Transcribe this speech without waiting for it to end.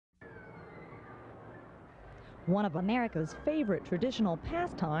One of America's favorite traditional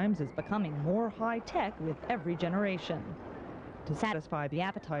pastimes is becoming more high-tech with every generation. To satisfy the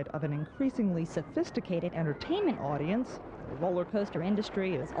appetite of an increasingly sophisticated entertainment audience, the roller coaster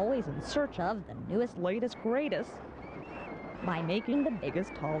industry is always in search of the newest, latest, greatest by making the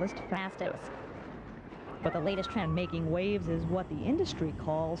biggest, tallest, fastest. But the latest trend making waves is what the industry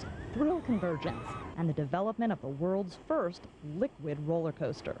calls thrill convergence and the development of the world's first liquid roller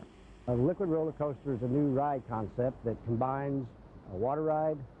coaster. A liquid roller coaster is a new ride concept that combines a water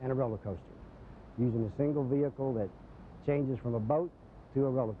ride and a roller coaster, using a single vehicle that changes from a boat to a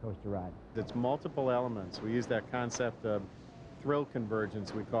roller coaster ride. It's multiple elements. We use that concept of thrill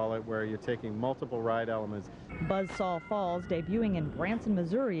convergence, we call it, where you're taking multiple ride elements. Buzzsaw Falls, debuting in Branson,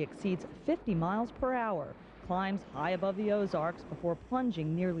 Missouri, exceeds 50 miles per hour, climbs high above the Ozarks before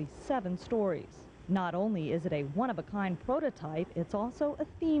plunging nearly 7 stories. Not only is it a one-of-a-kind prototype, it's also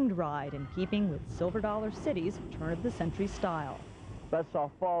a themed ride in keeping with Silver Dollar City's turn-of-the-century style. Buzzsaw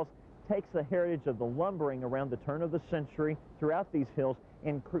Falls takes the heritage of the lumbering around the turn of the century throughout these hills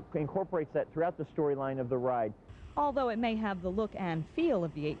and incorporates that throughout the storyline of the ride. Although it may have the look and feel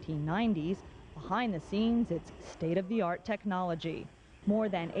of the 1890s, behind the scenes it's state-of-the-art technology. More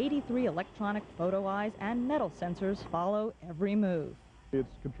than 83 electronic photo eyes and metal sensors follow every move.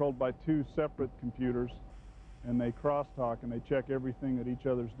 It's controlled by 2 separate computers, and they crosstalk and they check everything that each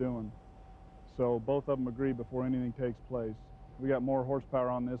other's doing. So both of them agree before anything takes place. We got more horsepower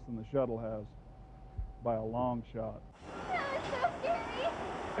on this than the shuttle has, by a long shot. That was so scary!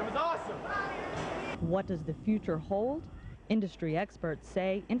 It was awesome! What does the future hold? Industry experts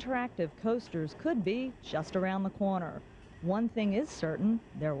say interactive coasters could be just around the corner. One thing is certain,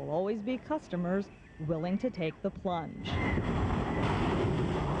 there will always be customers willing to take the plunge.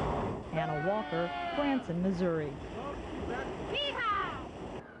 Anna Walker, Branson, Missouri.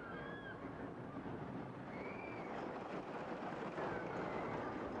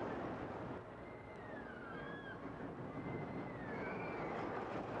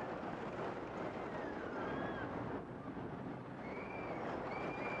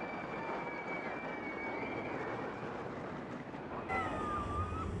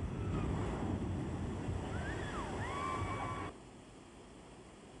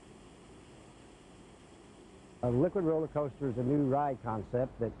 A liquid roller coaster is a new ride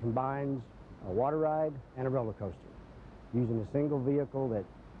concept that combines a water ride and a roller coaster, using a single vehicle that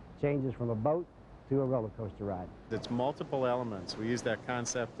changes from a boat to a roller coaster ride. It's multiple elements. We use that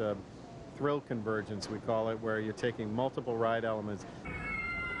concept of thrill convergence, we call it, where you're taking multiple ride elements.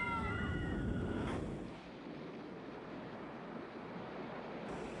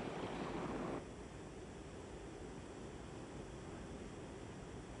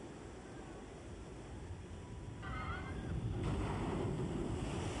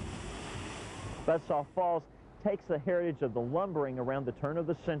 Buzzsaw Falls takes the heritage of the lumbering around the turn of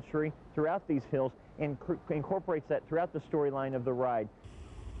the century throughout these hills and incorporates that throughout the storyline of the ride.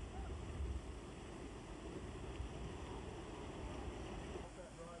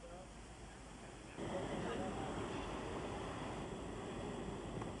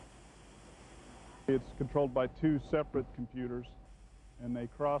 It's controlled by 2 separate computers, and they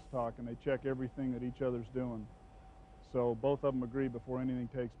crosstalk and they check everything that each other's doing. So both of them agree before anything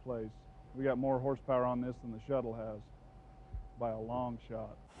takes place. We got more horsepower on this than the shuttle has, by a long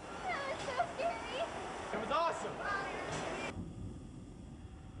shot. That was so scary! It was awesome!